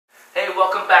Hey,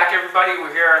 welcome back everybody.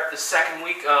 We're here at the second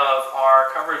week of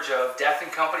our coverage of Death and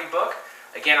Company book.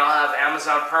 Again, I'll have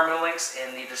Amazon permanent links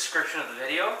in the description of the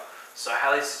video, so I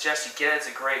highly suggest you get it. It's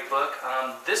a great book.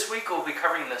 This week we'll be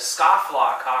covering the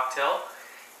Scofflaw cocktail,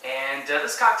 and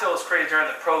this cocktail was created during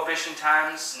the Prohibition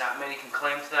times. Not many can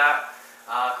claim to that.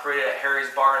 Created at Harry's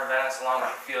Bar in Venice, along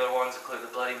with a few other ones, including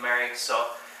the Bloody Mary.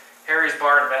 So Harry's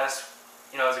Bar in Venice,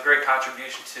 you know, is a great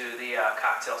contribution to the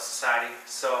cocktail society.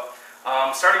 So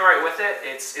starting right with it,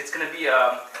 it's going to be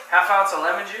a ½ ounce of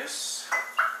lemon juice,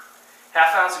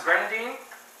 ½ ounce of grenadine,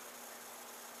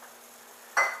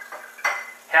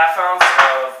 ½ ounce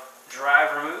of dry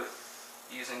vermouth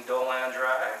using Dolan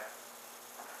Dry,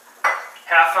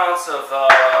 ½ ounce of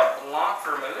Blanc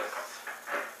vermouth.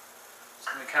 It's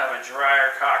going to be kind of a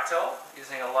drier cocktail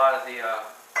using a lot of the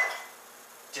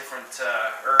different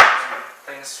herbs and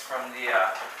things from the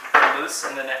vermouths,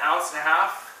 and then an ounce and a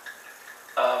half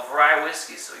of rye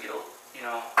whiskey, so you'll, you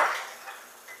know,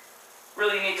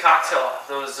 really neat cocktail.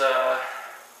 Those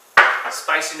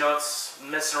spicy notes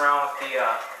messing around with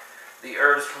the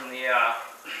herbs from the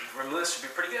vermouth should be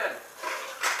pretty good.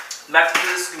 The method for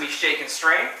this is going to be shake and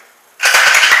strain.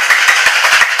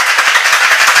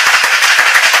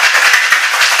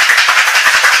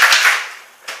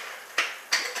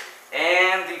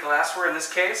 And the glassware in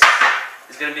this case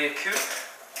is going to be a coupe.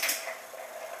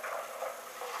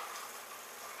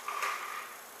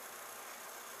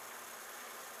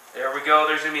 There we go,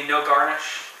 there's going to be no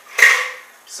garnish.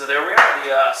 So there we are,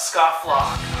 the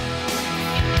Scofflaw